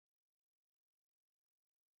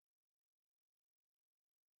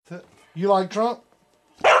You like Trump?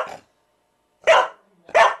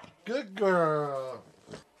 Good girl.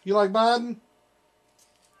 You like Biden?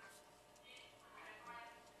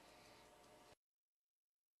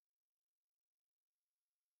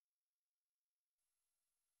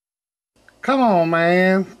 Come on,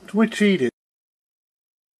 man. We cheated.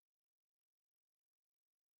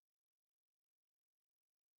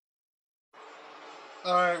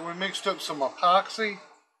 Alright, we mixed up some epoxy.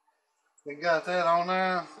 We got that on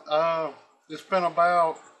there. It's been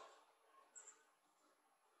about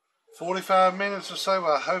 45 minutes or so.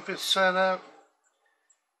 I hope it's set up.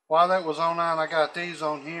 While that was on there, I got these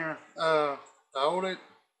on here to hold it.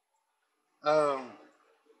 I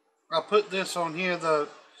put this on here.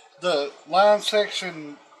 The line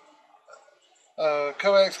section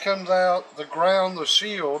coax comes out. The ground, the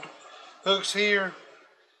shield, hooks here.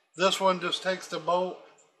 This one just takes the bolt.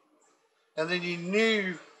 And then your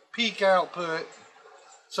new peak output.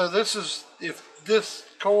 So this is, if this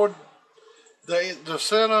cord, the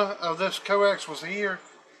center of this coax was here,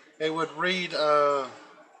 it would read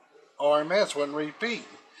RMS, wouldn't read peak.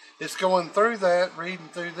 It's going through that, reading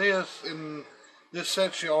through this, and this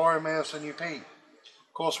sets your RMS and your peak.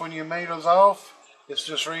 Of course, when your meter's off, it's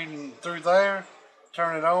just reading through there.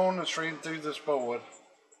 Turn it on, it's reading through this board.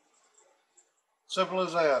 Simple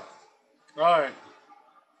as that. Alright.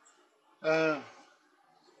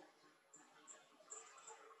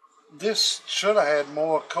 This should have had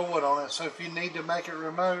more cord on it, so if you need to make it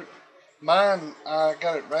remote, mine, I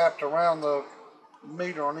got it wrapped around the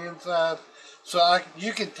meter on the inside, so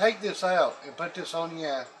you can take this out and put this on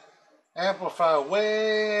your amplifier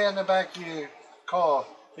way in the back of your car.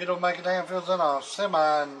 It'll make a damn feels in a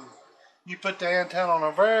semi, and you put the antenna on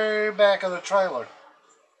the very back of the trailer.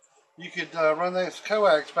 You could run this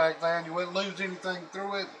coax back there and you wouldn't lose anything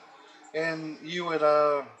through it, and you would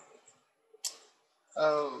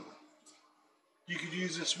you could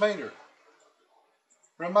use this meter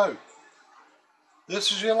remote.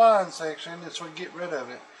 This is your line section. This would get rid of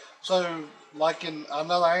it. So, like in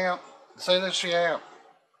another amp, say this is your amp.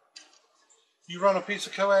 You run a piece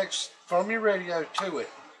of coax from your radio to it,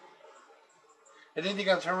 and then you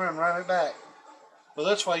got to turn around and run it back. Well,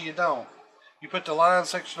 this way you don't. You put the line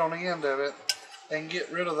section on the end of it and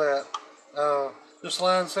get rid of that. This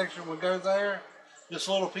line section would go there. This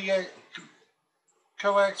little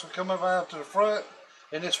coax would come up out to the front,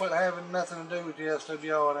 and this wouldn't have nothing to do with the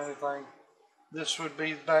SWR or anything. This would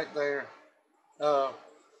be back there. I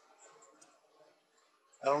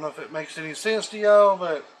don't know if it makes any sense to y'all,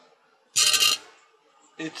 but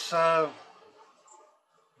it's the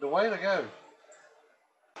way to go.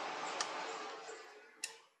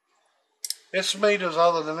 This meters,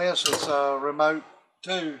 other than this, it's remote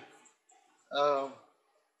too.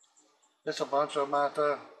 It's a bunch of them out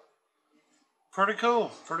there. Pretty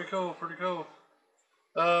cool, pretty cool, pretty cool.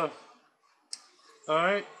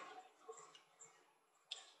 Alright.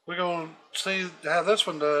 We're going to see how this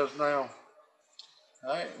one does now.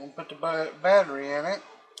 Alright, we'll put the battery in it.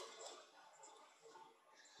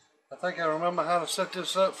 I think I remember how to set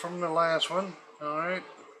this up from the last one. Alright.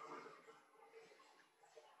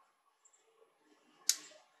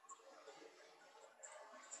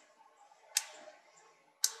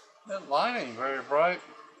 That light ain't very bright.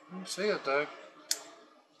 You can see it though.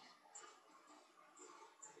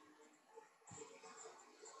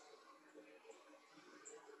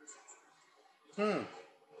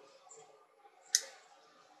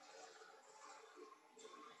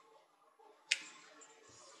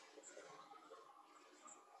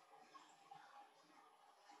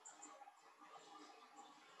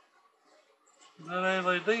 That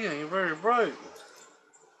LED ain't very bright.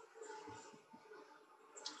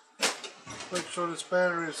 Make sure this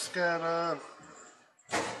battery's got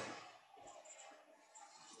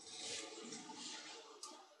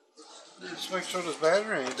just make sure this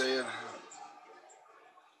battery ain't dead.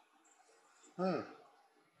 No?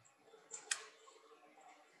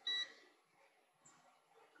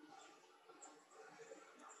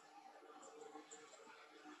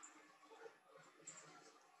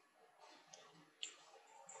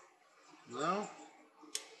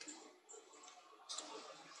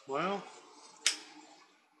 Well,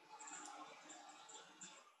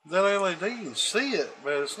 that LED, you can see it,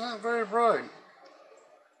 but it's not very bright.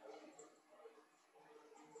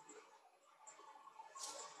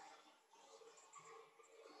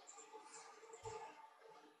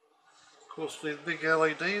 Of course, these big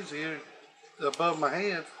LEDs here above my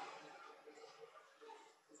head.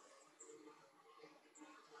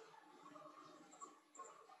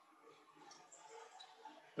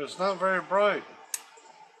 It's not very bright.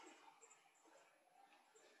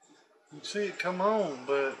 You can see it come on,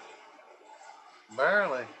 but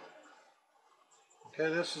barely. Okay,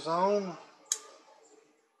 this is on.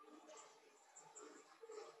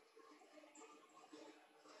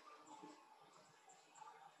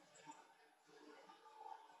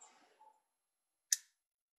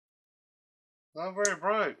 Not very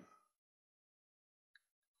bright.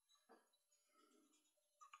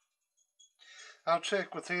 I'll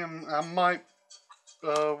check with him. I might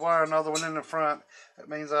wire another one in the front. That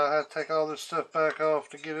means I have to take all this stuff back off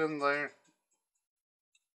to get in there.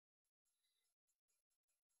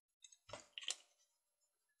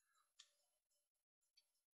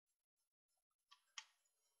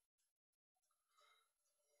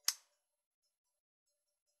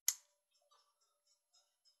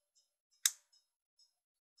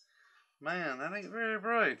 Man, that ain't very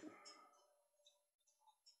bright.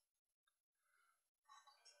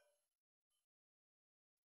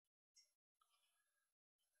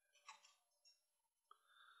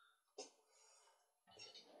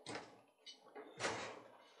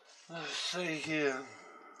 Let's see here.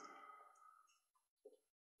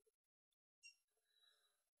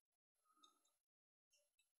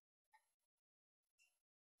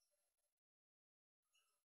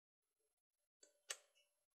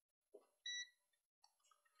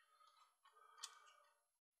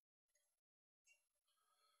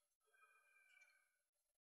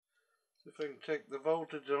 See if I can check the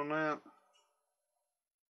voltage on that.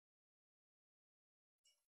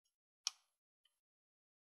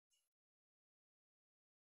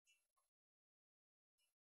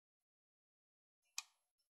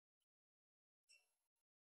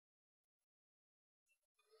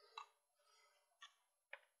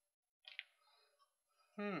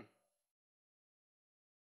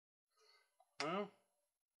 Well,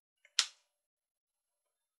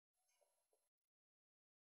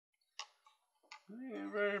 it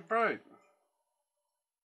ain't very bright.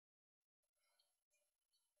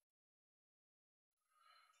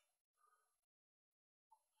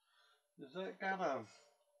 Is that got a...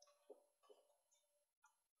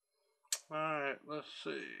 Alright, let's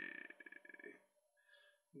see.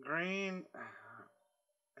 Green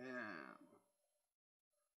and...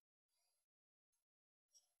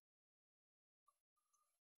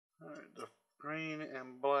 Alright, the green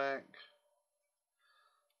and black.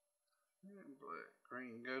 Black,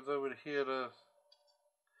 green goes over to here to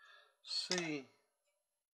C.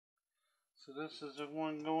 So this is the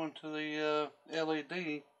one going to the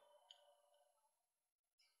LED.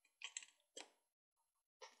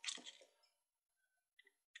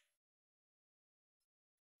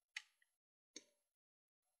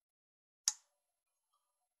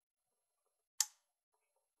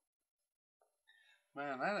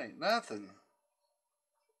 Man, that ain't nothing.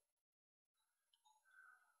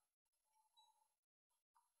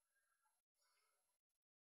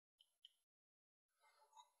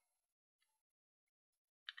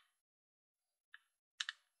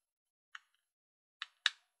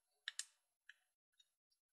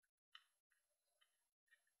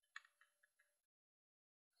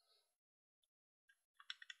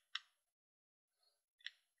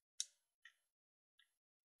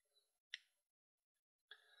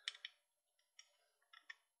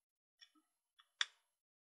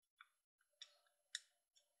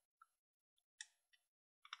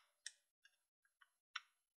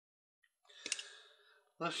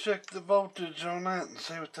 Let's check the voltage on that and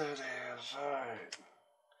see what that is. Alright.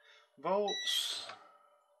 Volts.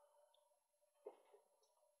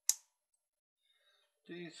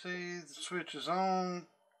 DC, the switch is on.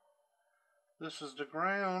 This is the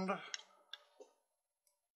ground.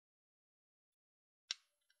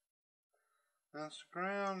 That's the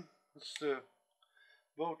ground. That's the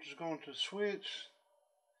voltage going to the switch.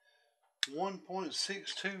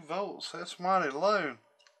 1.62 volts. That's mighty low.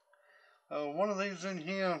 One of these in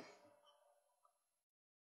here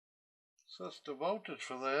sets the voltage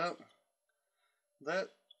for that. That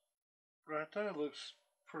right there looks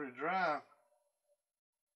pretty dry.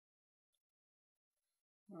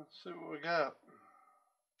 Let's see what we got.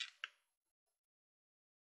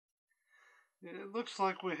 Yeah, it looks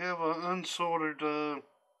like we have an unsorted, looks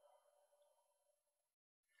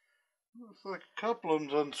like a couple of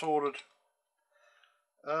them's unsorted.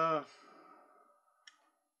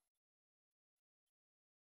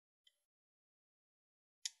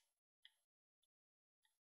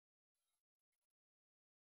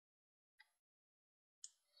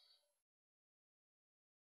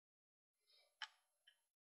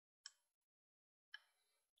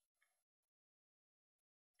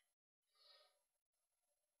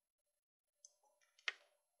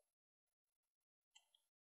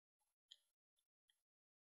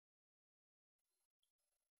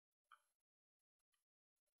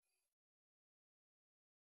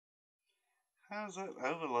 How's that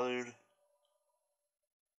overload?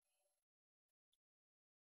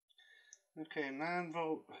 Okay, 9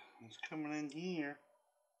 volt is coming in here.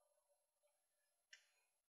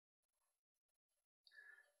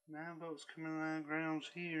 9 volts coming in, grounds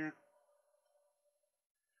here.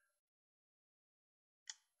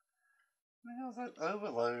 How's that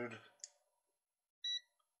overload?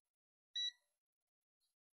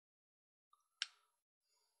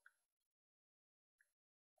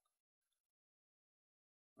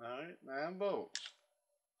 Alright, 9 volts.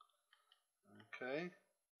 Okay.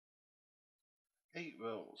 8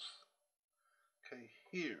 volts. Okay,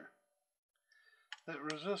 here. That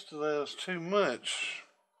resistor there is too much.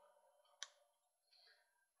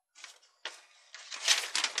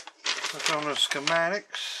 Look on the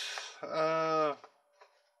schematics.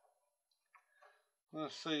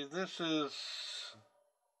 Let's see, this is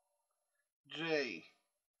J.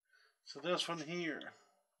 So this one here,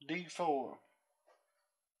 D4.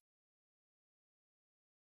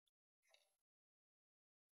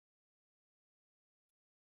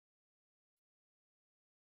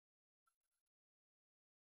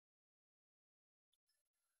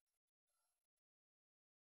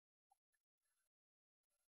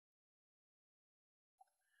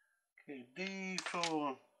 Okay,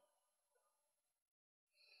 D4.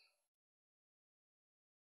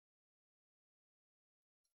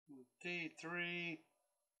 D3.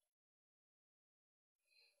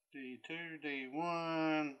 D2,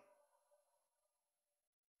 D1.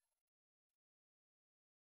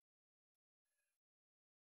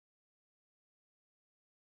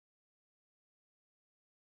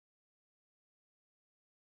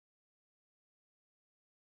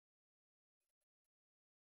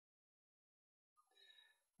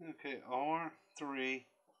 Okay, R3,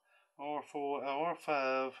 R4,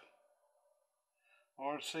 R5,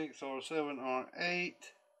 R6, R7, R8,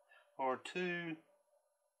 R2,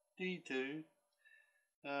 D2.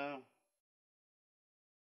 I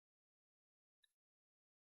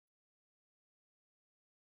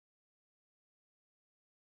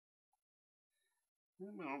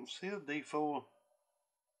don't see a D4.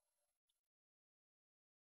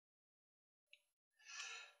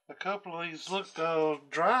 A couple of these look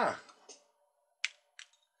dry.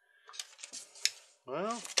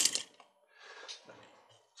 Well,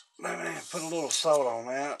 let me put a little salt on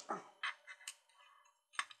that.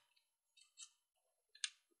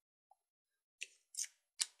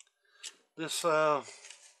 This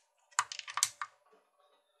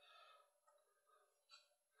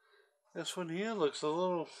this one here looks a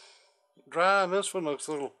little dry, and this one looks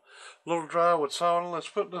a little dry with salt. Let's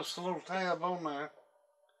put this little tab on there.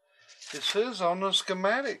 It says on the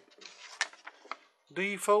schematic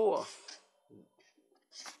D4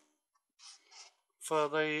 for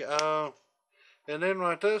the and then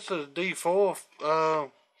right there says D4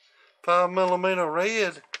 5mm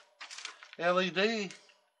red LED.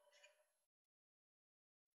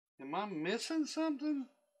 Am I missing something?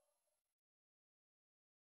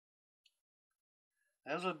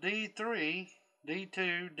 There's a D3,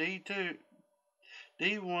 D2, D2,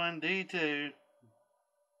 D1, D2.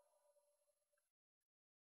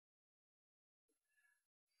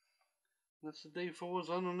 That's the D4's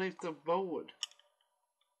underneath the board.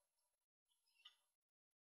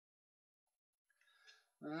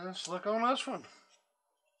 Let's look on this one. Of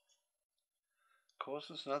course,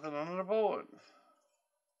 there's nothing under the board.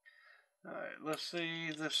 Alright, let's see.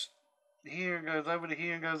 This here goes over to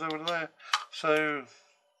here and goes over to there. So,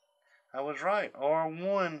 I was right.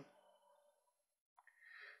 R1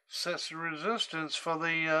 sets the resistance for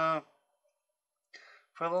the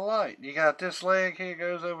light. You got this leg here,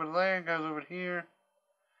 goes over there, and goes over here.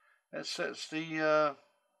 That sets the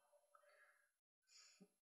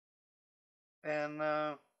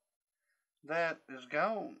that is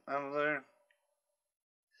gone out of there.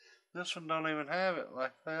 This one don't even have it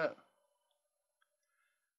like that.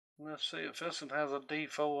 Let's see if this one has a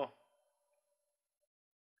D4.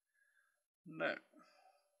 No.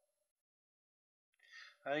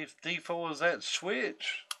 If D4 is that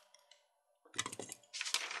switch.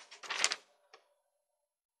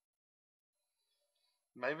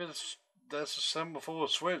 Maybe that's a symbol for a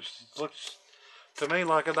switch. It looks to me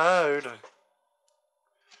like a diode.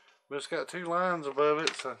 But it's got 2 lines above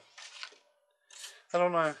it, so I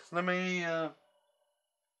don't know. Let me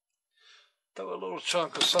throw a little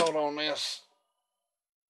chunk of salt on this.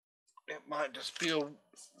 It might just feel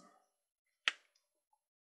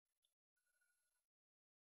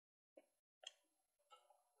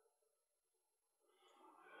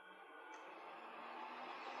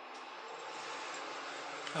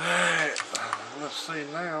alright, let's see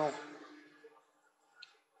now.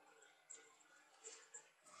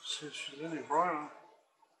 see if she's any brighter.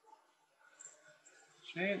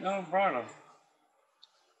 She ain't no brighter.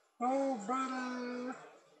 Oh, brother.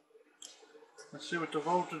 Let's see what the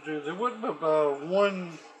voltage is. It wouldn't have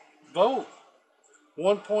 1 volt.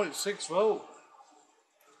 1.6 volt.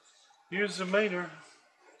 Here's the meter.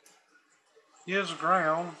 Here's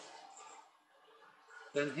ground.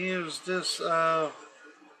 And here's this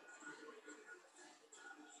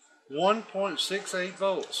 1.68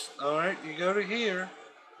 volts. Alright, you go to here.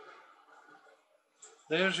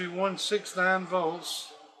 There's your 169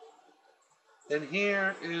 volts. And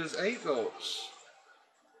here is 8 volts.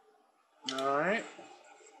 Alright.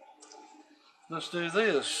 Let's do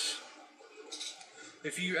this.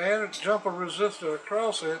 If you jump a resistor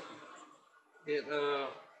across it, it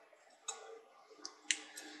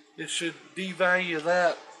should devalue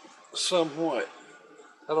that somewhat.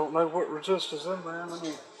 I don't know what resistor's in there. Let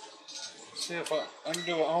me see if I can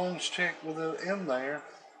do an ohms check with it in there.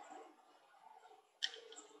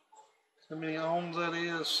 How many ohms that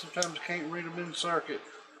is. Sometimes I can't read them in circuit.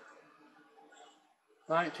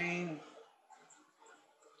 19K.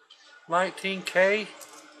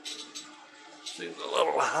 Seems a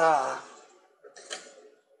little high.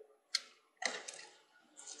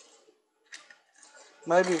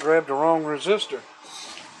 Maybe grabbed the wrong resistor.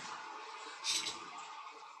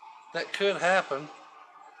 That could happen.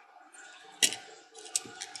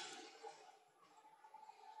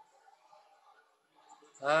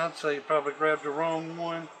 I'd say you probably grabbed the wrong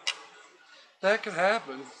one. That could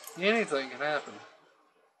happen. Anything can happen.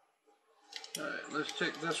 Alright, let's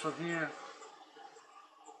check this one here.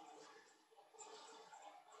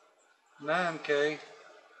 9K.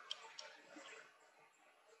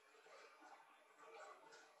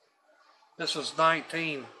 This is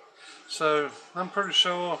 19. So I'm pretty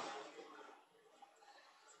sure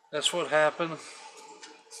that's what happened.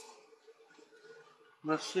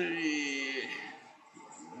 Let's see.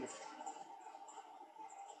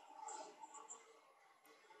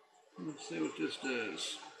 Let's see what this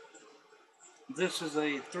does. This is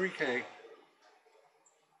a 3K.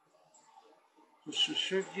 This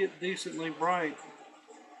should get decently bright.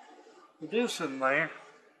 With this in there.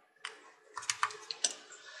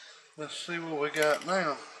 Let's see what we got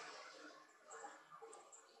now.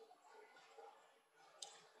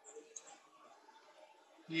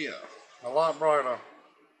 Yeah, a lot brighter.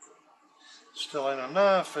 Still ain't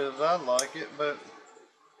enough as I'd like it, but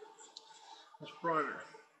it's brighter.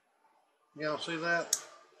 Y'all see that?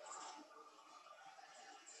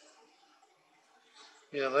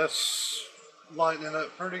 Yeah, that's lighting it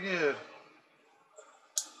up pretty good.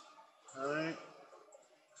 Alright.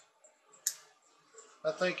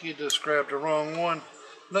 I think you just grabbed the wrong one.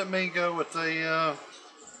 Let me go with the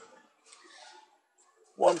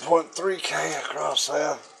 1.3K across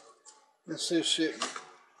there. Let's see if she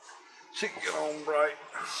can get on bright.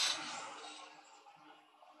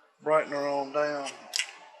 Brighten her on down.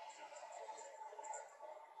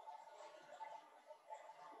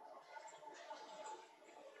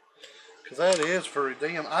 Because that is pretty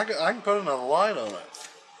dim. I can put another light on it.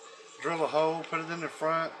 Drill a hole, put it in the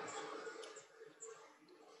front.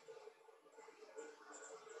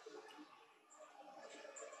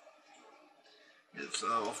 It's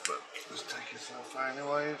off, but let's take this off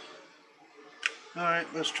anyways. Alright,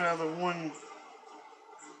 let's try the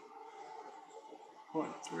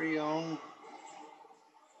 1.3 on.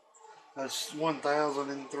 That's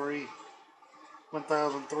 1003.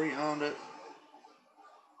 1300.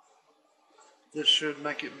 This should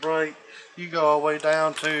make it bright. You go all the way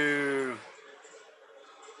down to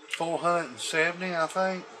 470, I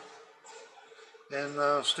think.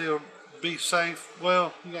 And still be safe.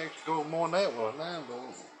 Well, you can actually go more than that with 9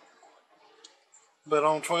 volt. But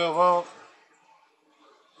on 12 volt,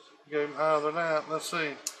 you go even higher than that. Let's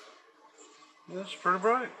see. It's pretty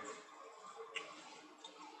bright.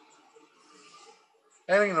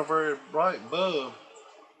 That ain't a very bright bulb.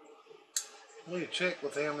 We need to check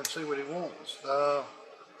with him and see what he wants.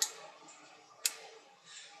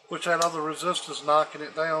 Which that other resistor's knocking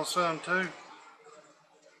it down some too.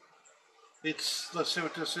 Let's see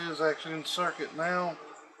what this is actually in circuit now.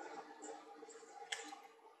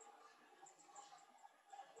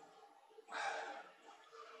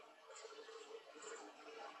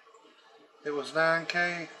 It was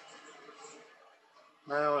 9K.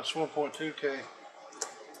 Now it's 1.2K.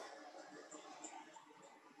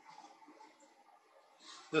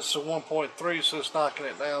 This is a 1.3, so it's knocking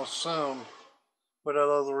it down some with that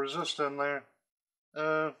other resistor in there.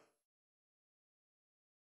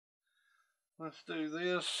 Let's do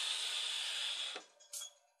this.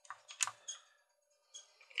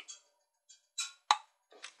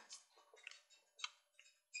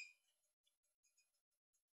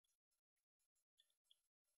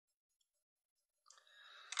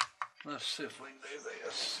 Let's see if we can do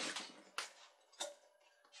this.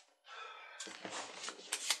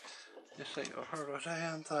 This ain't gonna hurt a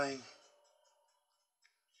damn thing.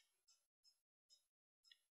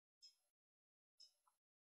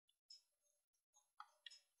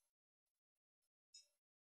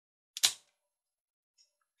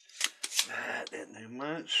 That didn't do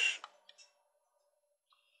much.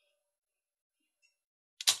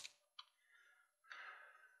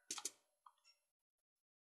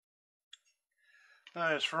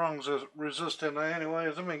 Alright, it's wrong resistant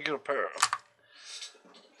anyways. Let me get a pair of.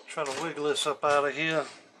 Try to wiggle this up out of here.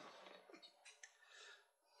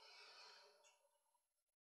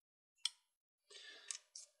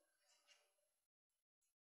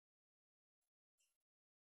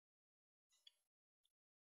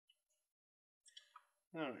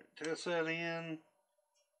 Alright, test that in.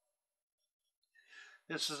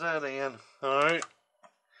 This is that in. Alright.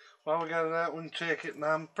 While we got that one, check it. And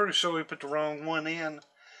I'm pretty sure we put the wrong one in.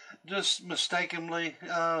 Just mistakenly.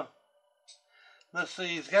 Let's see,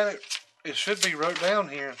 he's got it. It should be wrote down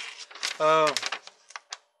here. I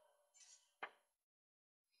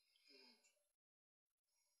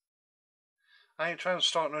ain't trying to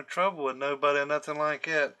start no trouble with nobody or nothing like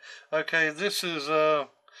that. Okay, this is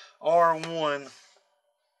R1.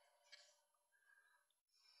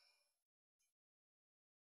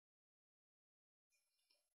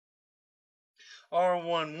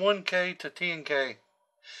 R1 1K to 10K.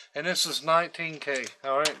 And this is 19K.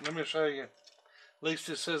 Alright, let me show you. At least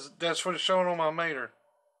it says that's what it's showing on my meter.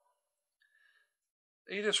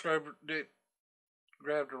 He just grabbed the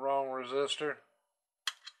wrong resistor.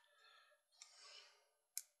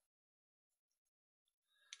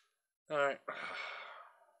 Alright.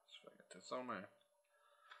 Let's get this on there.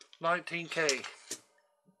 19K.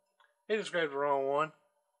 He just grabbed the wrong one.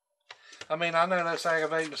 I mean, I know that's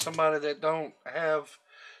aggravating to somebody that don't have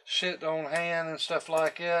shit on hand and stuff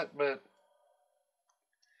like that, but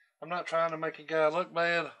I'm not trying to make a guy look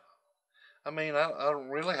bad. I mean, I don't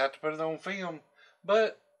really have to put it on film,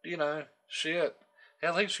 but, you know, shit.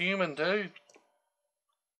 Hell, he's human too.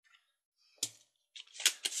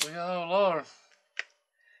 We all are.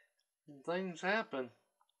 And things happen.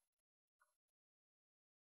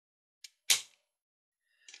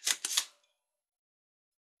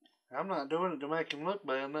 I'm not doing it to make him look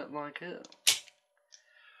bad, nothing like that.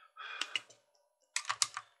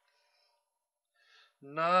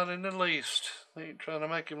 Not in the least. I ain't trying to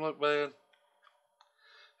make him look bad.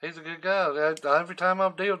 He's a good guy. Every time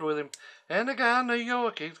I've dealt with him. And the guy in New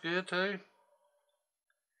York, he's good too.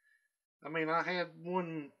 I mean, I had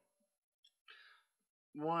one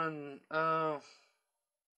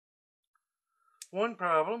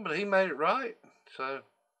problem, but he made it right. So,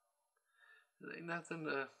 there ain't nothing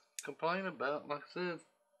to complain about. Like I said,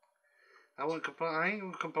 I ain't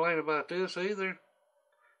gonna complain about this either.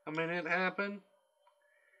 I mean, it happened.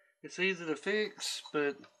 It's easy to fix,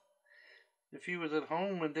 but if you was at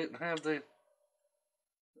home and didn't have the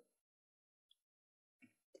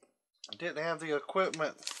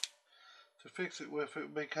equipment to fix it with, it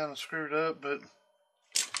would be kind of screwed up. But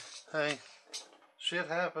hey, shit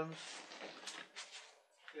happens.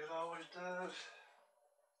 It always does.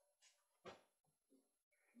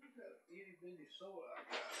 Look at that itty bitty soda I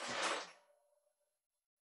got.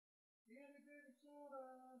 Itty bitty soda.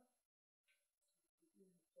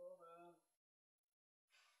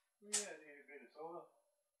 Yeah, itty bitty soda.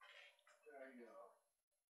 There you go.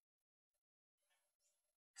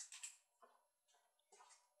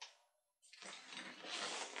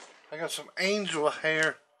 I got some angel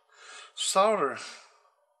hair solder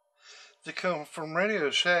that come from Radio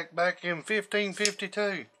Shack back in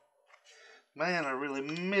 1552. Man, I really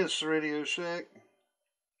miss Radio Shack.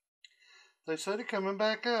 They said they're coming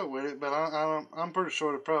back out with it, but I'm pretty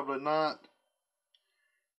sure they're probably not.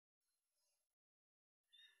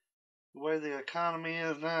 The way the economy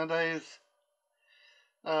is nowadays.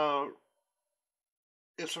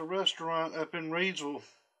 It's a restaurant up in Reidsville.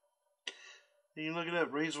 You can look it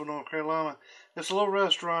up, Reidsville, North Carolina. It's a little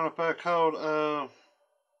restaurant up there called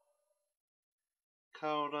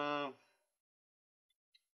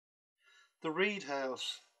the Reed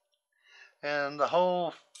House. And the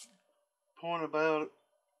whole point about it,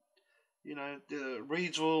 you know, the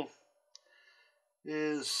Reidsville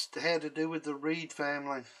had to do with the Reed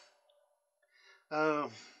family. The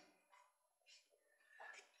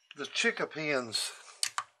Chickapins.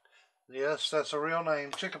 Yes, that's a real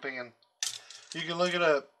name, Chickapin. You can look it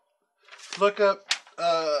up. Look up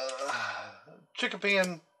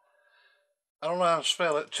Chickapin. I don't know how to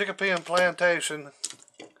spell it. Chickapin Plantation.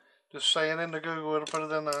 Just say it into Google, it'll put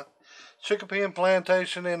it in there. Chickapin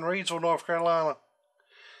Plantation in Reidsville, North Carolina.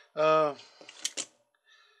 Uh,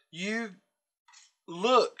 you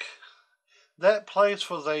look, that place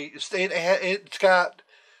was it's got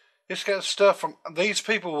stuff from, these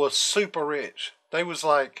people was super rich. They was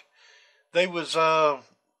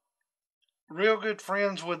real good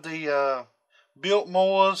friends with the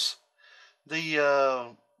Biltmores,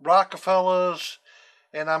 the Rockefellers,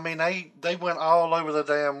 and I mean they went all over the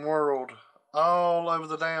damn world, all over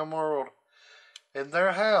the damn world. In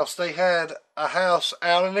their house, they had a house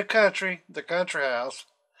out in the country house.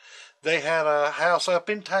 They had a house up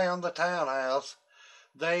in town, the townhouse.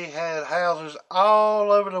 They had houses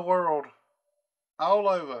all over the world, all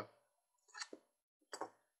over,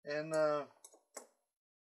 and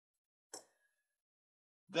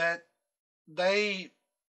that they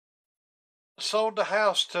sold the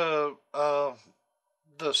house to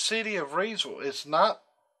the city of Reedsville. It's not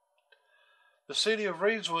the city of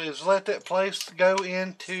Reedsville has let that place go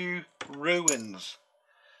into ruins.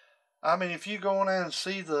 I mean, if you go in there and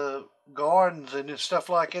see the gardens and stuff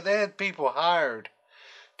like it, they had people hired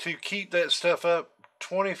to keep that stuff up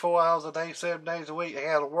 24 hours a day, 7 days a week. They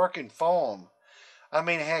had a working farm. I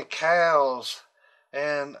mean, they had cows,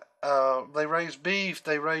 and they raised beef,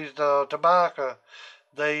 they raised tobacco,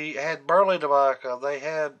 they had burley tobacco, they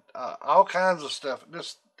had all kinds of stuff,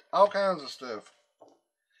 just all kinds of stuff.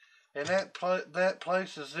 And that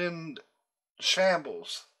place is in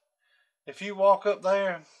shambles. If you walk up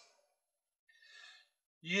there,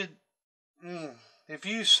 you if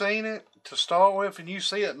you've seen it to start with and you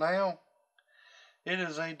see it now, it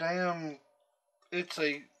is it's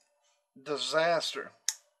a disaster.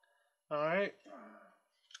 Alright.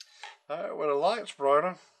 Alright, well, the light's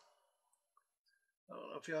brighter. I don't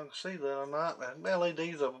know if y'all can see that or not. The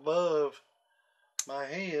LED's above my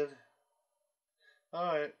head.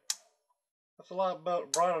 Alright. That's a lot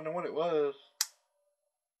brighter than what it was.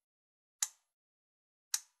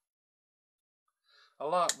 A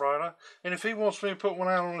lot brighter. And if he wants me to put one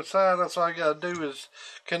out on the side, that's all I gotta do is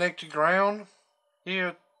connect the ground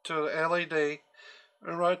here to the LED.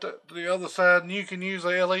 And right to the other side, and you can use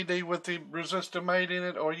the LED with the resistor made in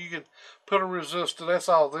it, or you can put a resistor. That's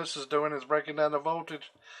all this is doing, is breaking down the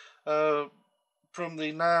voltage from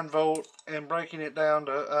the 9 volt and breaking it down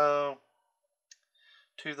to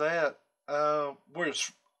that where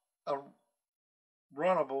it's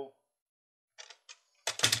runnable.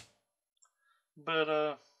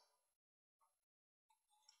 But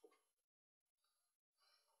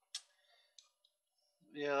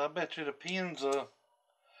yeah, I bet you the pins are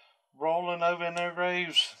rolling over in their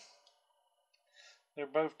graves. They're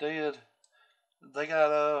both dead. They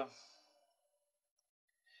got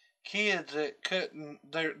kids that couldn't,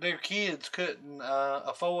 their kids couldn't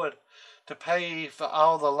afford to pay for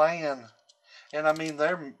all the land. And I mean,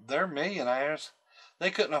 they're millionaires. They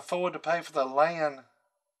couldn't afford to pay for the land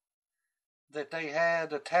that they had,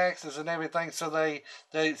 the taxes and everything, so they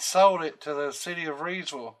sold it to the city of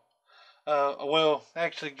Reedsville. Well,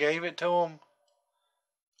 actually gave it to them,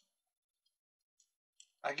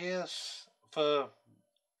 I guess, for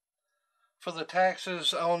the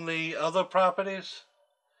taxes on the other properties.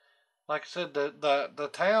 Like I said,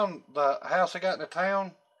 the house I got in the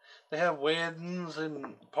town, they have weddings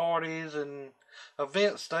and parties and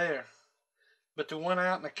events there. But the one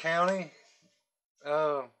out in the county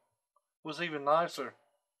was even nicer.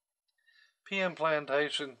 PM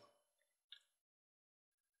Plantation.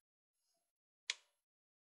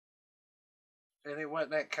 And it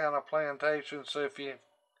wasn't that kind of plantation, so if you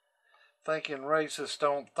thinking racist,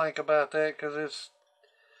 don't think about that, because it's,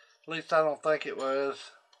 at least I don't think it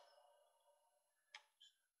was.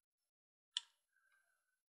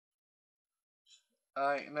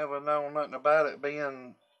 I ain't never known nothing about it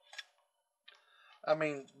being, I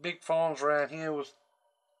mean, big farms around here was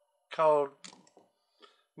called,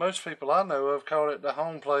 most people I know of called it the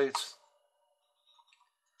home place.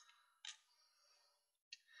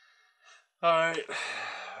 Alright,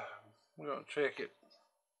 we're going to check it.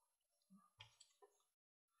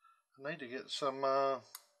 I need to get some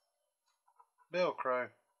Velcro.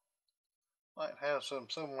 Might have some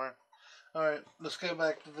somewhere. Alright, let's go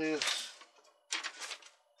back to this.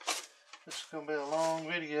 This is going to be a long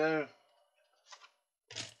video.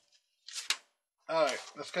 Alright,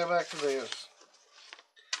 let's go back to this.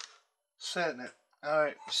 Setting it.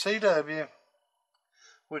 Alright, CW,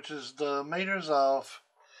 which is the meters off.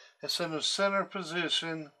 It's in the center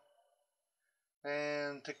position.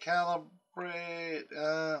 And to calibrate,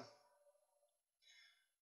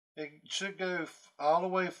 it should go all the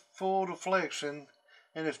way full deflection.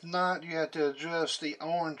 And if not, you have to adjust the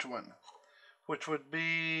orange one, which would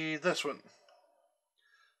be this one.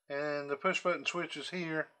 And the push button switch is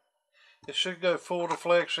here. It should go full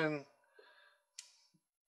deflection.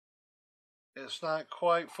 It's not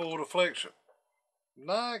quite full deflection.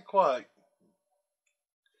 Not quite.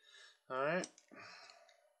 Alright.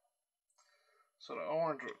 So the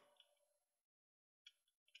orange.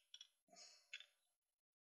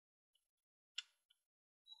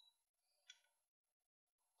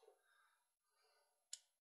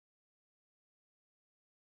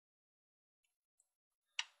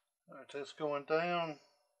 Alright, that's going down.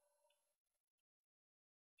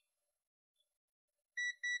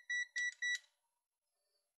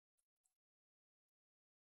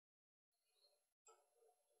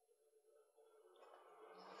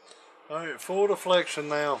 Alright, full deflection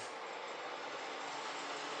now.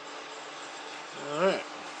 Alright.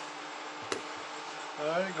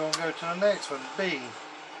 Alright, gonna go to the next one, B.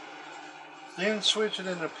 Then switch it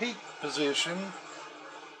into peak position.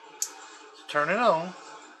 Turn it on.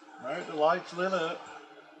 Alright, the light's lit up.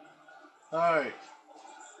 Alright.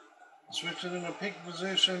 Switch it into peak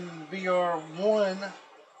position VR1,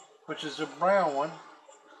 which is the brown one.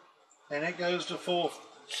 And it goes to full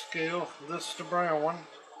scale. This is the brown one.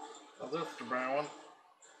 Oh, that's the brown one.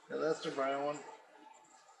 Yeah, that's the brown one.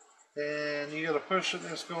 And you gotta push it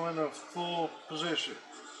and it's going into full position.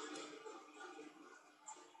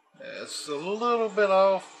 It's a little bit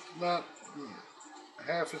off, not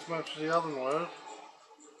half as much as the other one was.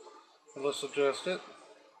 But let's adjust it.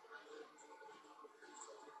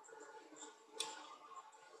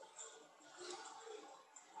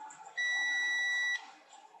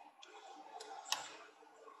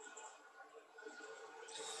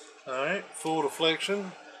 Alright, full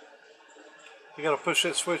deflection. You gotta push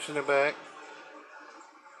that switch in the back.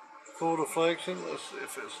 Full deflection. Let's see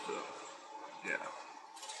if it's still.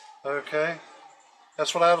 Yeah. Okay.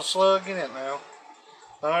 That's without a slug in it now.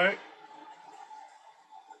 Alright.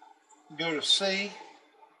 Go to C.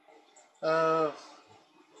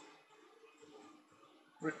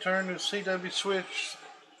 Return the CW switch.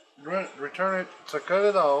 Return it to cut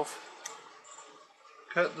it off.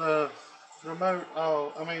 Cut the remote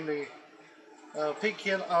off. I mean the peak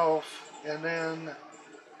kit off, and then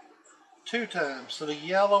 2 times. So the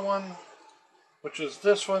yellow one, which is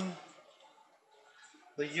this one,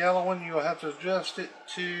 the yellow one, you'll have to adjust it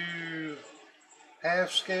to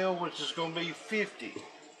half scale, which is going to be 50.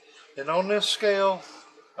 And on this scale,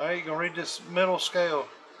 alright, you're going to read this middle scale.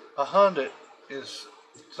 100 is,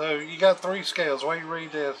 so you got 3 scales. Why you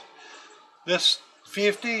read this? This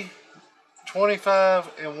 50, 25,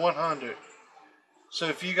 and 100. So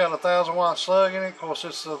if you got a 1,000 watt slug in it, of course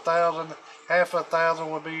it's 1,000, half 1,000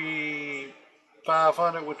 would be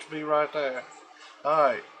 500, which would be right there.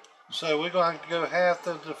 Alright, so we're going to have to go half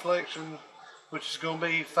the deflection, which is going to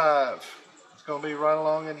be 5. It's going to be right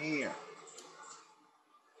along in here.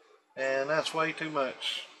 And that's way too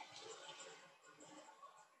much.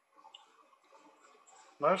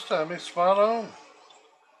 Most of the time it's spot on.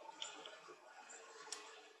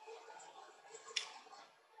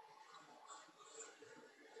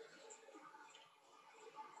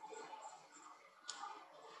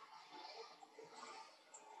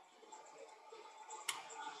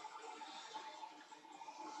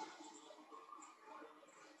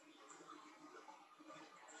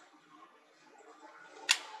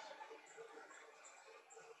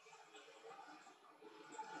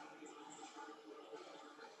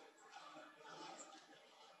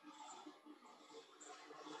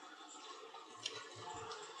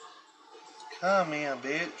 Come in,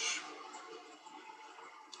 bitch.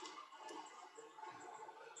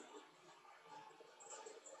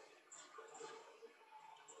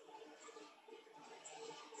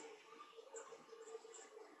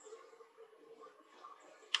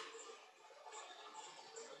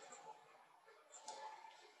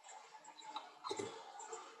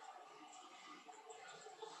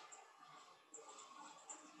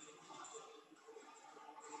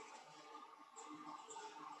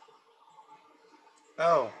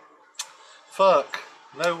 Oh, fuck.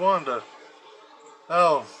 No wonder.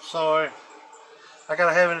 Oh, sorry. I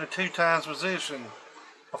gotta have it in a 2 times position.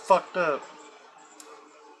 I fucked up.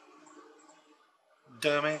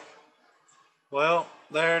 Dummy. Well,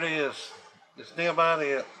 there it is. It's near about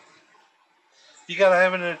it. You gotta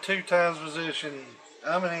have it in a 2 times position.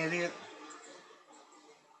 I'm an idiot.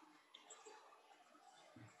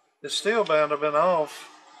 It's still bound to have been off.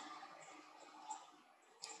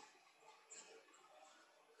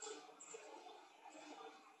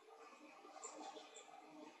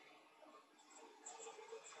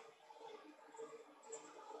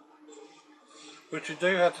 But you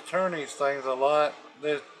do have to turn these things a lot.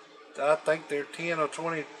 I think they're 10 or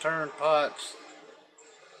 20 turn pots.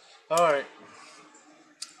 Alright.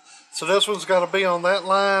 So this one's got to be on that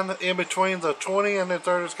line in between the 20 and the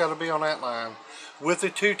 30. It's got to be on that line with the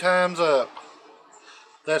 2 times up.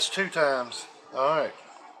 That's 2 times. Alright.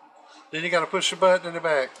 Then you got to push the button in the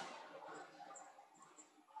back.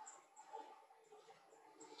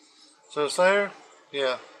 So it's there?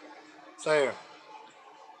 Yeah. It's there.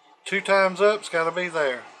 2 times up, it's got to be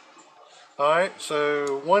there. Alright,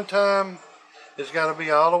 so 1 time, it's got to be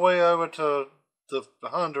all the way over to the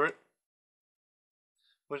 100,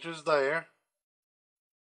 which is there.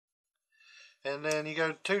 And then you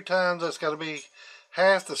go 2 times, that's got to be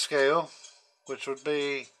half the scale, which would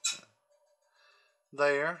be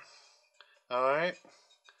there. Alright.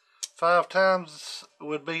 5 times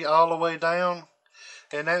would be all the way down,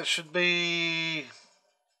 and that should be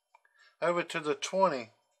over to the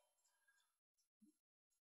 20.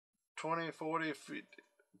 20, 40, 50,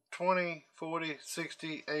 20, 40,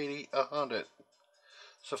 60, 80, 100.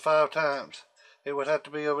 So 5 times. It would have to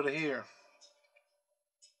be over to here.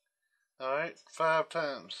 Alright, 5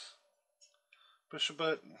 times. Push the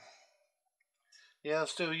button. Yeah, I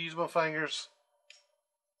still use my fingers.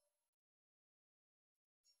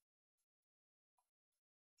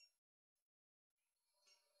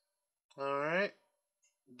 Alright.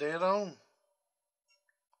 Dead on.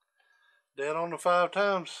 Dead on the 5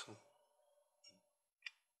 times.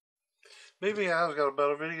 BBI's got a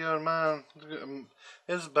better video than mine.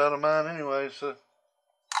 It's better than mine anyway, so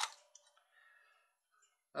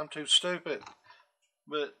I'm too stupid.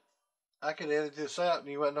 But I could edit this out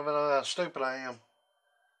and you wouldn't know how stupid I am.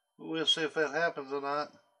 We'll see if that happens or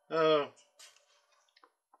not.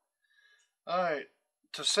 Alright,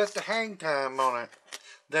 to set the hang time on it,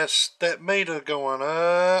 that's that meter going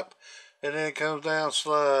up and then it comes down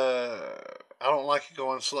slow. I don't like it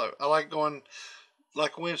going slow. I like going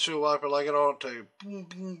like a windshield wiper, like it ought to. Bing,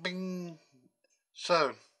 bing, bing.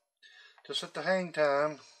 So, to set the hang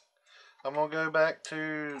time, I'm going to go back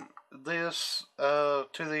to this, to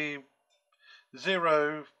the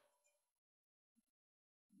 0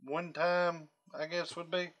 1 time, I guess would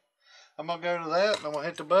be. I'm going to go to that and I'm going to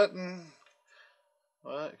hit the button.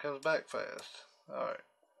 Well, it comes back fast. Alright.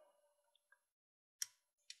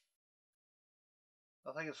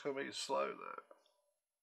 I think it's going to be slow though.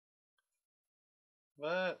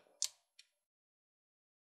 But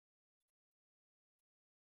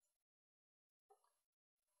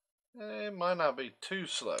it might not be too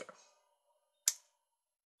slow.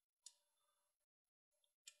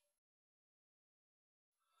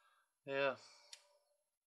 Yeah.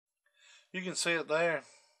 You can see it there.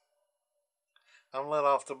 I'm let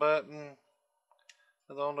off the button.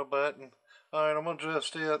 It's on the button. Alright, I'm going to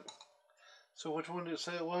adjust it. So which one did it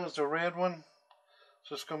say it was? The red one?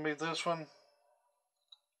 So it's going to be this one.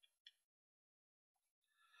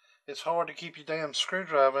 It's hard to keep your damn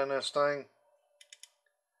screwdriver in this thing.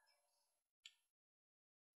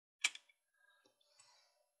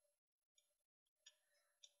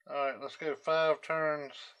 Alright, let's go 5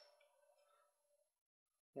 turns.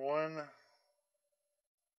 1,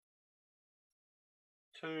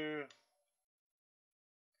 2,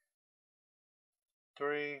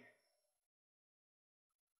 3,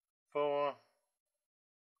 4,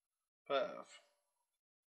 5.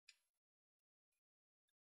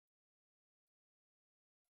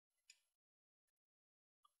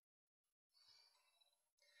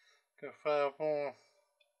 Go 5 more.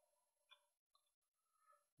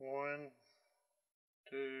 1,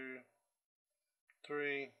 2,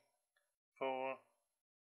 3, 4,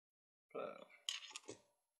 5.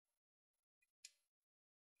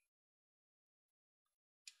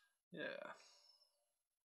 Yeah. I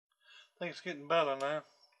think it's getting better now.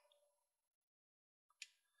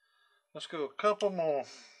 Let's go a couple more.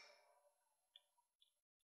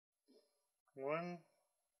 1,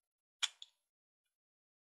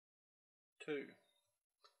 2.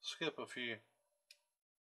 Skip a few.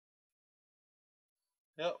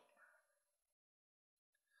 Yep.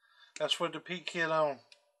 That's with the peak kit on.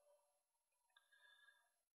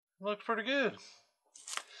 Looks pretty good.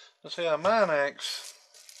 Let's see how mine acts.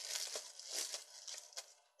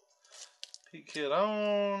 Peak kit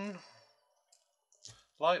on.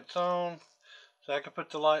 Lights on. So I can put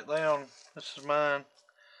the light down. This is mine.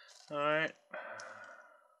 Alright.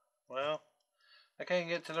 Well, I can't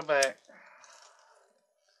get to the back.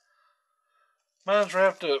 Mine's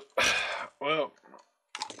wrapped up. Well,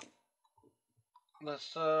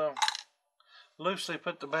 let's loosely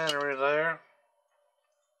put the battery there.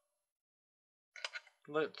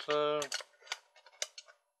 Let's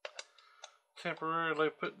temporarily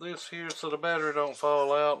put this here so the battery don't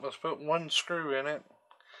fall out. Let's put 1 screw in it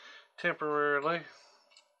temporarily.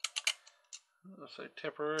 Let's say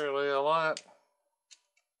temporarily a lot.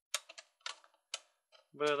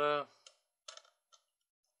 But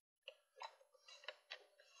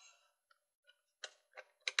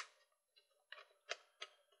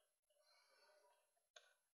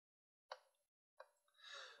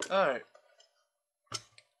alright.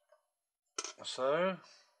 So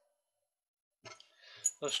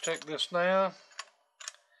let's check this now.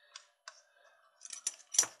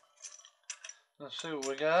 Let's see what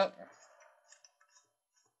we got.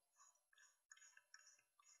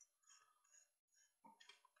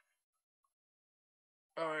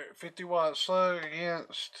 Alright, 50 watt slug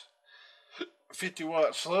against 50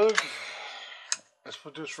 watt slug. Let's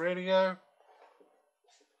put this radio.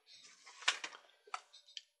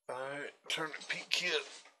 Alright, turn the peak kit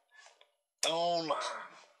on.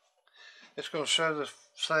 It's going to show the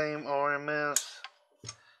same RMS.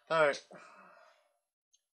 Alright.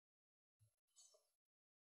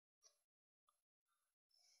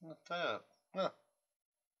 What's that? Huh.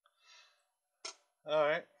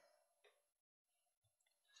 Alright.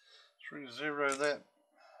 Let's re-zero that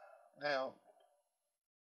out.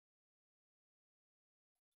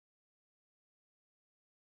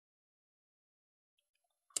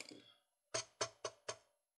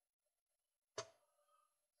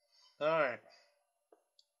 Alright.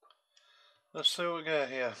 Let's see what we got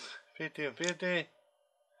here. 50 and 50.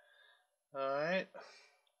 Alright.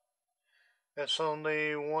 That's on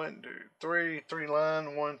the 1, 2, 3, 3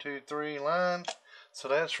 line, 1, 2, 3 line. So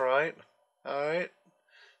that's right. Alright.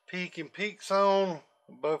 Peak and peak zone.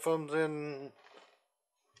 Both of them's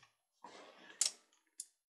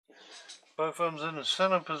in the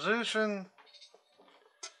center position.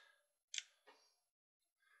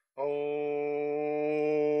 Oh,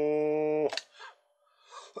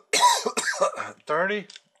 30.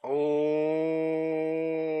 Oh,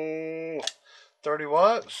 30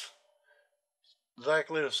 watts.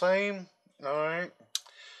 Exactly the same. Alright.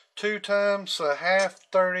 2 times a half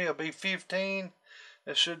 30 will be 15.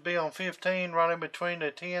 It should be on 15, right in between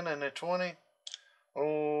the 10 and the 20. Oh,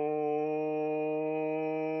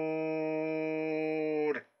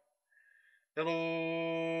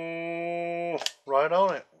 hello. Right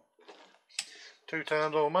on it. 2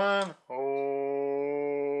 times on mine.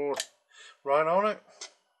 Oh, right on it.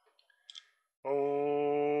 Oh,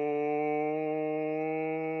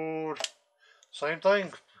 same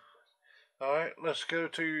thing. Alright, let's go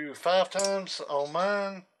to 5 times on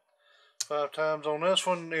mine. 5 times on this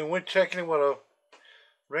one. And we're checking it with a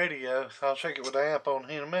radio. I'll check it with the amp on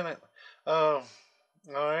here in a minute.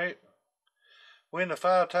 Alright. We're in the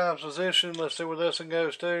 5 times position. Let's see where this one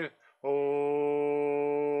goes to.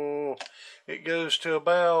 Oh, it goes to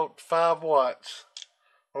about 5 watts.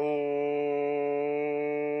 Oh,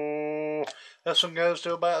 this one goes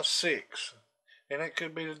to about 6. And it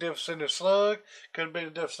could be the difference in the slug, could be the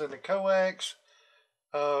difference in the coax.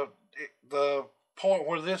 The point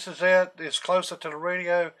where this is at is closer to the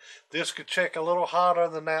radio. This could check a little hotter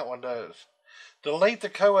than that one does. The length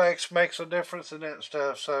of coax makes a difference in that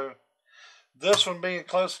stuff. So this one being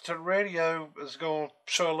closer to the radio is going to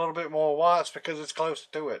show a little bit more watts because it's closer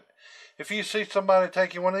to it. If you see somebody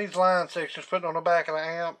taking one of these line sections, putting on the back of the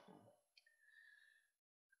amp,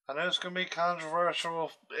 I know it's going to be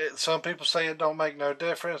controversial. Some people say it don't make no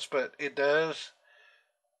difference, but it does.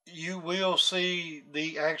 You will see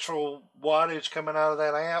the actual wattage coming out of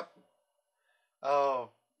that amp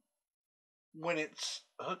when it's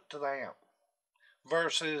hooked to the amp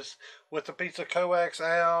versus with a piece of coax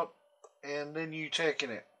out and then you checking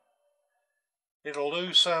it. It'll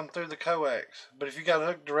lose some through the coax, but if you got it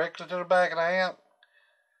hooked directly to the back of the amp,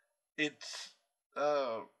 it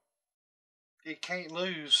can't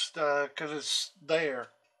lose because it's there.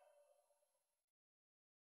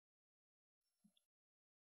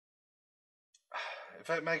 If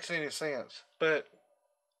that makes any sense. But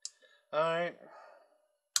alright.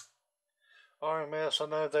 RMS, I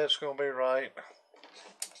know that's going to be right.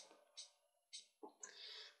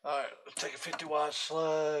 Alright, let's take a 50 watt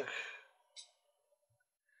slug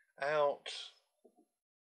out.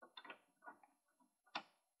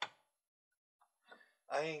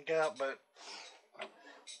 I ain't got but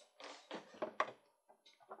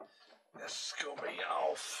this is going to be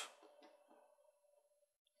off.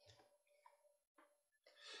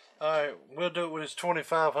 Alright, we'll do it with his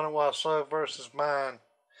 2500 watt slug versus mine.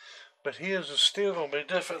 But his is still going to be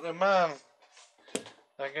different than mine.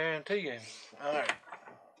 I guarantee you. Alright.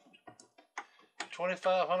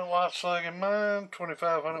 2500 watt slug in mine,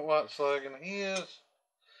 2500 watt slug in his.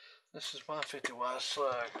 This is my 50 watt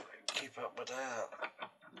slug. Keep up with that.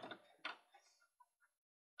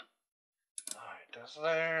 Alright, that's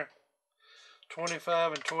there.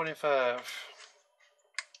 25 and 25.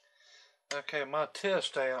 Okay, my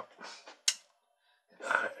test amp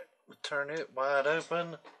Alright, turn it wide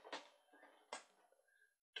open.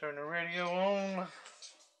 Turn the radio on.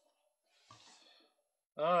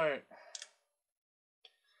 Alright.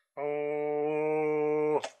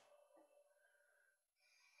 Oh.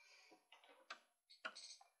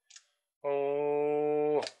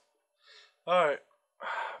 Oh. Alright.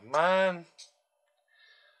 Mine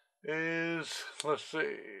is, let's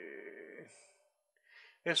see.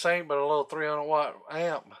 This ain't but a little 300 watt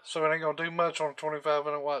amp, so it ain't gonna do much on a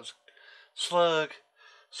 2500 watts slug.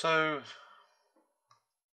 So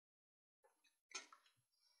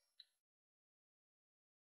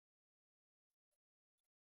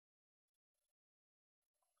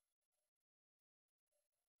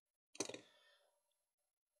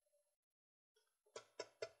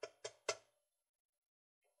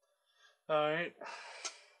alright.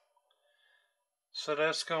 So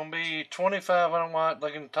that's going to be 2500 watt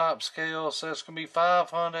looking top scale. So that's going to be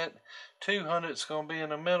 500. 200 is going to be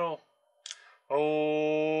in the middle.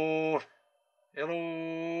 Oh,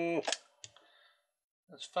 hello.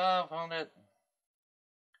 That's 500.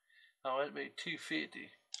 Oh, it'd be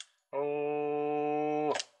 250.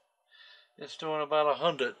 Oh, it's doing about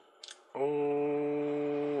 100.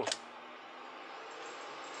 Oh,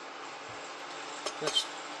 it's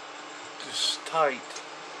just tight.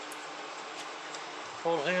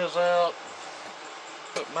 Pull his out,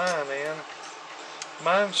 put mine in.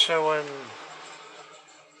 Mine's showing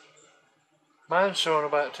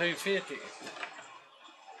about 250.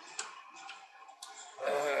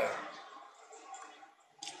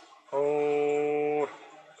 Oh,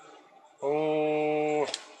 oh,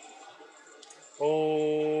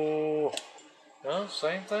 oh. No,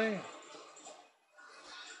 same thing.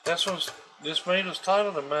 This meter's tighter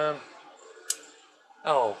than mine.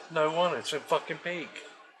 Oh, no wonder it's in fucking peak.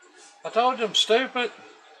 I told you I'm stupid.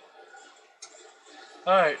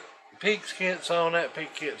 Alright, peak kit's on, that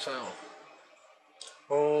peak kit's on.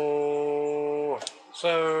 Oh,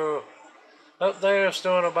 so up there it's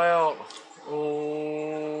doing about,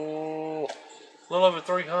 oh, a little over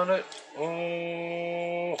 300.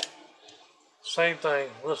 Oh, same thing.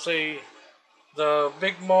 Let's see, the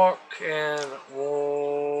big mark and,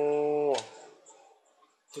 oh,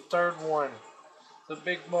 the third one. The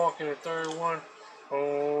big mark and the third one.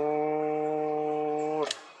 Oh,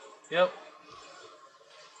 yep.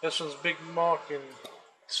 This one's big mark and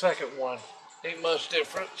second one. Ain't much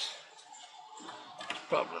difference.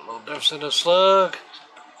 Probably a little difference in the slug.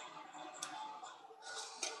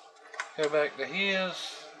 Go back to his.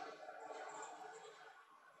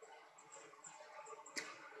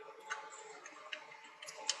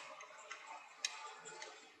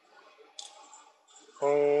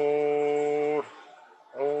 Hold.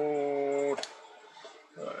 Hold.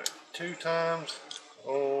 Alright, 2 times.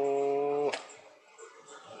 Hold.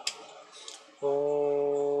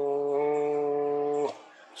 Hold.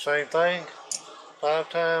 Same thing. 5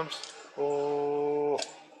 times. Oh,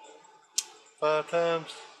 5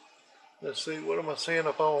 times. Let's see, what am I seeing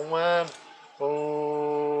up on mine?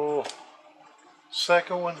 Oh,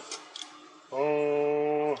 second one.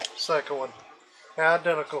 Oh, second one.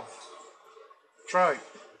 Identical. That's right.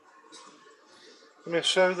 Let me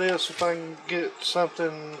show this if I can get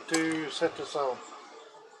something to set this on.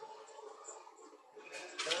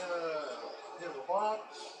 Here's a box.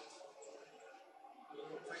 I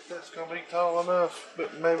don't think that's going to be tall enough,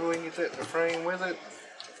 but maybe we can get that in the frame with it.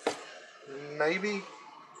 Maybe.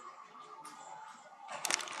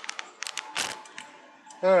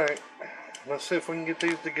 Alright, let's see if we can get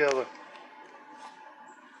these together.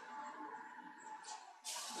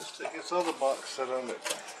 Let's take this other box set on it.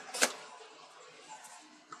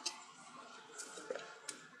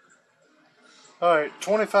 Alright,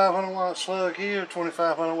 2500 watt slug here,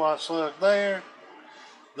 2500 watt slug there.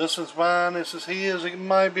 This is mine, this is his. It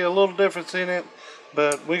might be a little difference in it,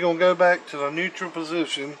 but we're going to go back to the neutral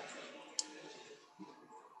position.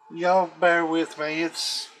 Y'all bear with me,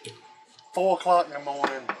 it's 4 o'clock in the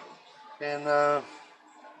morning, and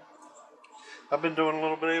I've been doing a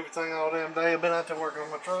little bit of everything all damn day. I've been out there working on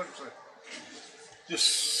my truck, so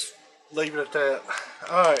just leave it at that.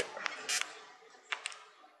 Alright,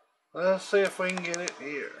 let's see if we can get it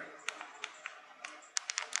here.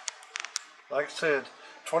 Like I said,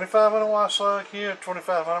 2500 watt slug here,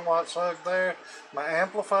 2500 watt slug there. My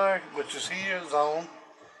amplifier, which is here, is on.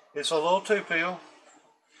 It's a little 2-pill.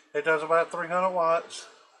 It does about 300 watts,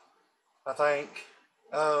 I think.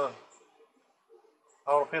 All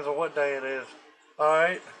depends on what day it is.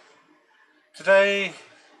 Alright. Today,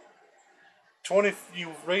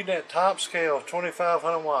 you read that top scale,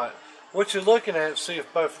 2500 watt. What you're looking at, see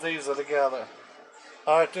if both of these are together.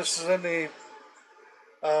 Alright, this is in the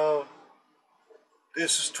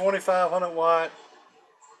This is 2500 watt,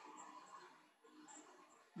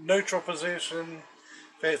 neutral position,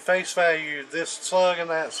 at face value, this slug and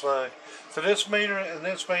that slug. So this meter and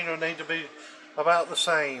this meter need to be about the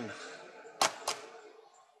same.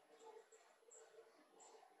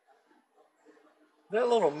 That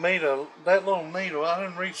little needle, I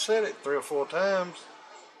didn't reset it 3 or 4 times.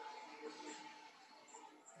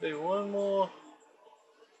 Do one more.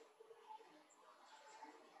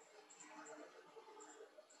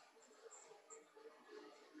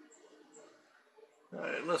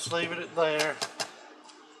 Alright, let's leave it there.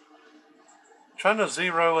 Trying to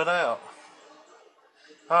zero it out.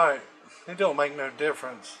 Alright, it don't make no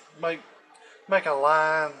difference. Make a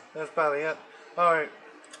line, that's about it. Alright.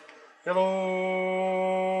 Hello.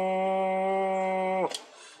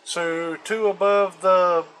 So 2 above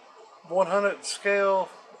the 100 scale,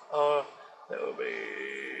 that would be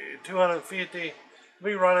 250.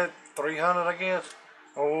 Be right at 300, I guess.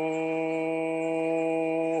 Oh,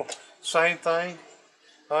 same thing.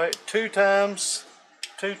 Alright, 2 times.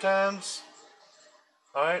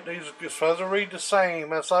 Alright, these are supposed to read the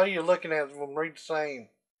same. That's all you're looking at, them read the same.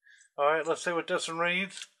 Alright, let's see what this one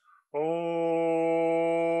reads.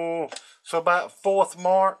 Oh, so about 4th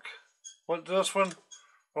mark. What's this one?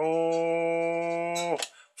 Oh,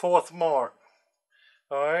 4th mark.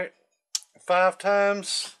 Alright, 5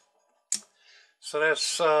 times. So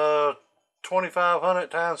that's 2500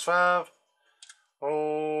 times 5.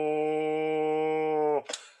 Oh,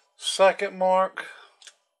 2nd mark.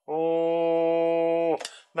 Oh,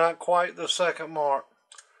 not quite the 2nd mark.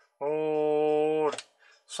 Oh,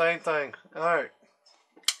 same thing. Alright.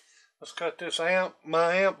 Let's cut this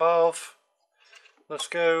my amp off. Let's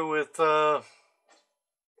go with the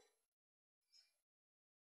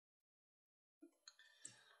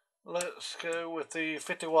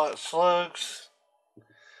 50 watt slugs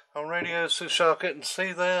on radio, so y'all couldn't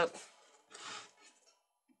see that.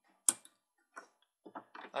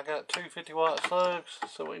 I got 2 50 watt slugs,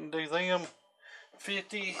 so we can do them.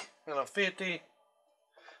 50 and a 50.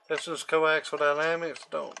 This is coaxial dynamics.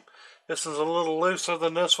 This is a little looser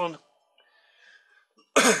than this one.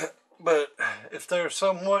 But if they're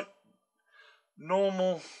somewhat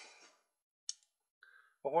normal,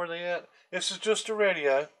 or where they at? This is just a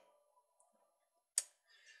radio.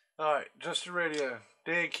 Alright, just a radio.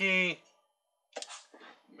 Dead key.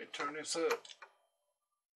 Let me turn this up.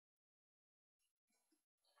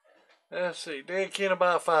 Let's see, dead key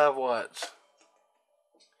about 5 watts.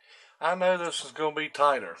 I know this is going to be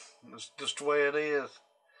tighter. It's just the way it is.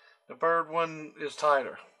 The bird one is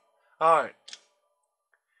tighter. Alright.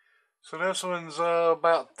 So this one's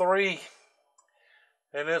about 3.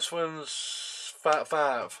 And this one's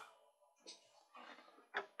 5.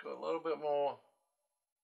 Go a little bit more.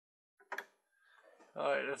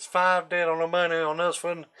 Alright, it's 5 dead on the money on this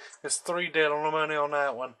one. It's 3 dead on the money on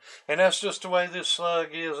that one. And that's just the way this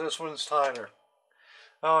slug is. This one's tighter.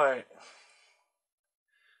 Alright.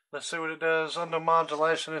 Let's see what it does. Under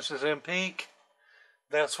modulation, this is in peak.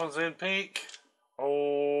 That one's in peak.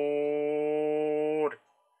 Oh,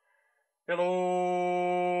 hello.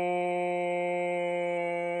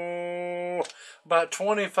 About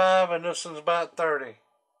 25, and this one's about 30.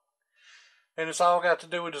 And it's all got to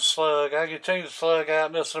do with the slug. I can change the slug out,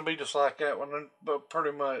 and this will be just like that one, but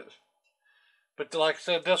pretty much. But like I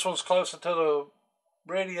said, this one's closer to the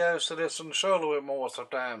radio, so this one's show a little bit more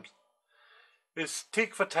sometimes. It's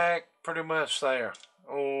tick for tack, pretty much there.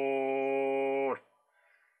 Oh,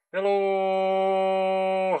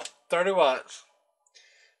 hello, 30 watts.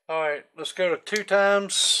 Alright, let's go to 2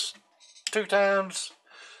 times. 2 times.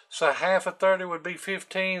 So half of 30 would be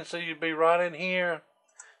 15, so you'd be right in here.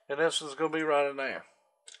 And this is going to be right in there.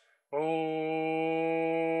 Oh,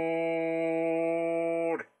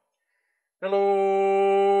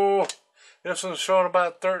 hello. This one's showing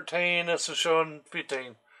about 13. This is showing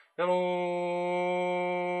 15. Hello.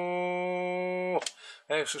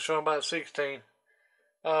 Actually showing about 16.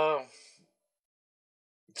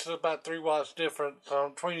 It's about 3 watts difference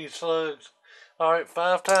between these slugs. Alright,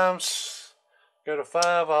 5 times. Go to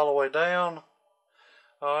 5 all the way down.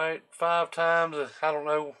 Alright, 5 times. I don't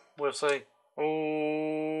know. We'll see.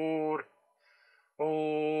 Oh.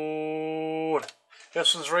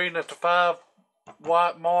 This one's reading at the 5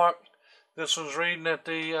 watt mark. This one's reading at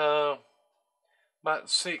the about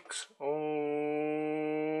 6.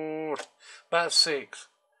 Oh, about 6.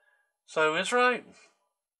 So it's right.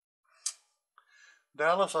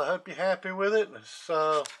 Dallas, I hope you're happy with it. It's,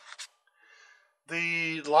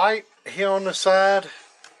 the light here on the side,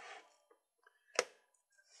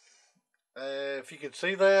 if you can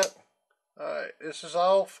see that, alright, this is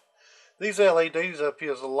off. These LEDs up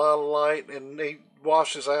here is a lot of light, and it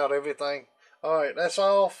washes out everything. Alright, that's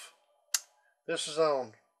off. This is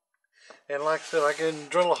on. And like I said, I can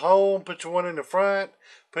drill a hole, put your one in the front,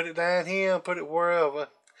 put it down here, put it wherever.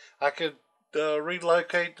 I could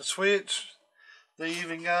relocate the switch. They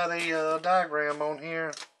even got a diagram on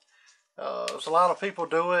here. There's a lot of people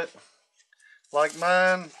do it. Like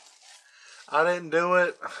mine, I didn't do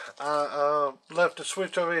it. I left the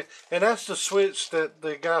switch over here. And that's the switch that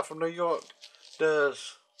the guy from New York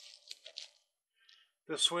does.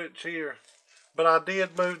 The switch here. But I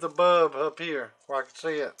did move the bulb up here where I could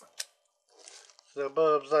see it. The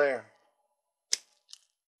bulb's there.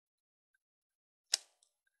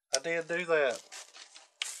 I did do that.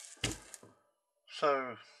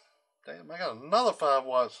 So, damn, I got another 5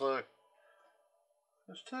 watts though.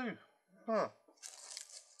 There's 2. Huh.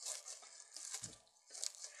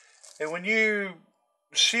 And when you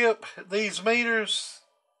ship these meters,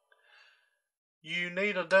 you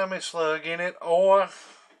need a dummy slug in it, or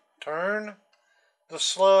turn the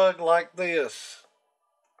slug like this.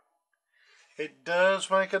 It does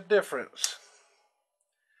make a difference.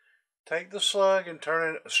 Take the slug and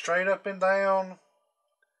turn it straight up and down.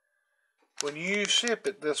 When you ship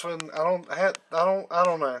it, this one I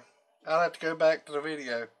don't know. I'll have to go back to the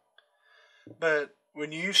video. But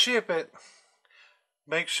when you ship it,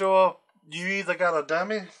 make sure you either got a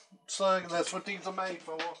dummy slug, that's what these are made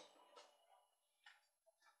for.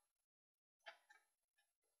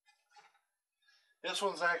 This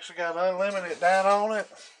one's actually got unlimited data on it.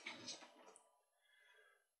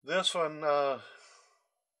 This one,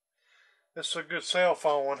 this is a good cell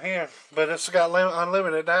phone one here, but it's got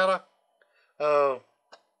unlimited data.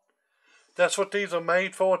 That's what these are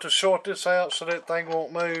made for, to short this out so that thing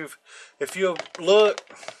won't move. If you look,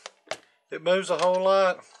 it moves a whole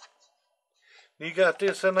lot. You got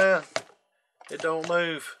this in there, it don't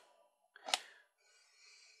move.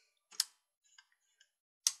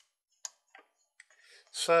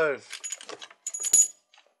 So,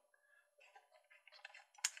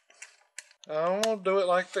 I'm going to do it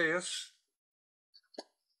like this.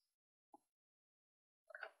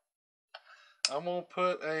 I'm going to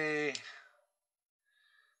put the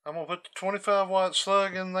 25 watt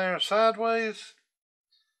slug in there sideways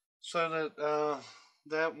so that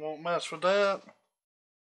that won't mess with that.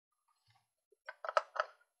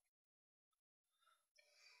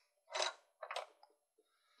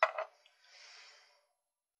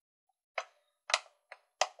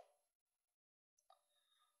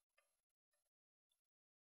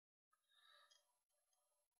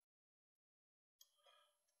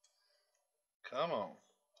 Come on.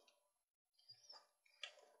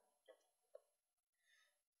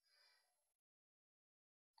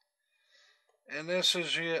 And this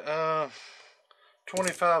is your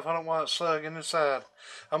 2500 watt slug in the side.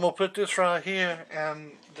 I'm going to put this right here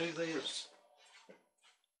and do this.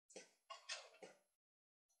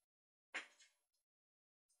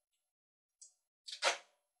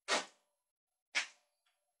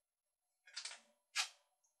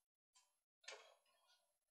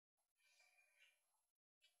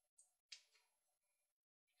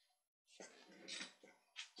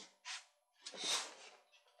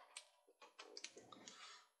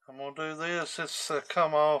 I'm going to do this. It's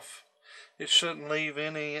come off. It shouldn't leave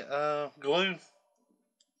any glue.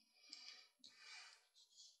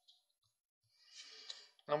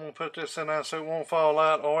 I'm going to put this in there so it won't fall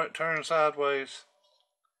out or it turns sideways.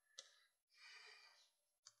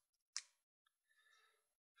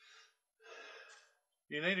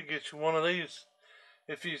 You need to get you one of these.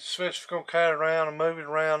 If you, especially if you're going to carry it around and move it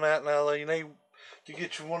around that now, you need to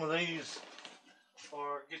get you one of these.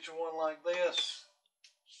 Or get you one like this.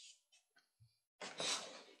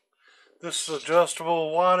 This is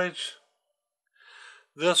adjustable wattage.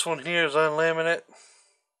 This one here is unlimited.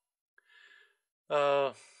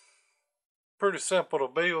 Pretty simple to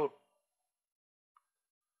build.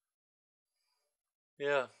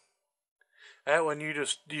 Yeah. That one you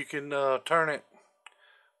can turn it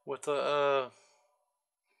with a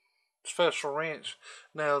special wrench.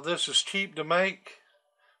 Now this is cheap to make,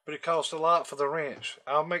 but it costs a lot for the wrench.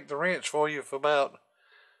 I'll make the wrench for you for about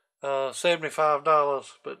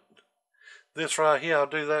 $75, but this right here, I'll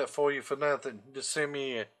do that for you for nothing. Just send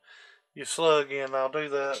me your slug in, I'll do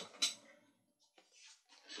that.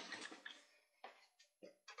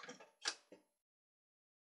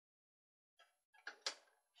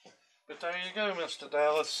 But there you go, Mr.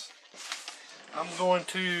 Dallas. I'm going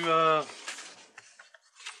to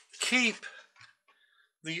keep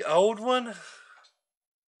the old one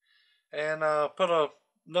and put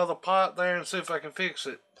another pot there and see if I can fix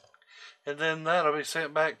it. And then that'll be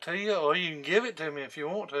sent back to you, or you can give it to me if you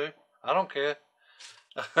want to. I don't care.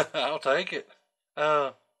 I'll take it.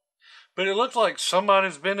 But it looks like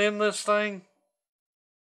somebody's been in this thing.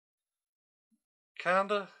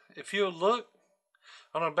 Kinda. If you look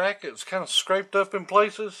on the back, it's kind of scraped up in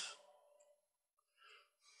places.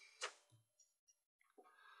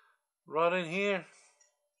 Right in here.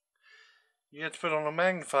 You have to put on a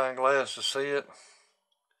magnifying glass to see it.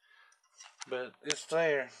 But it's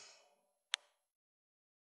there.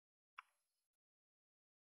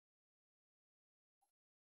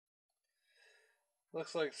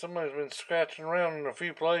 Looks like somebody's been scratching around in a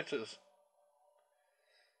few places.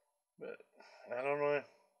 But I don't know.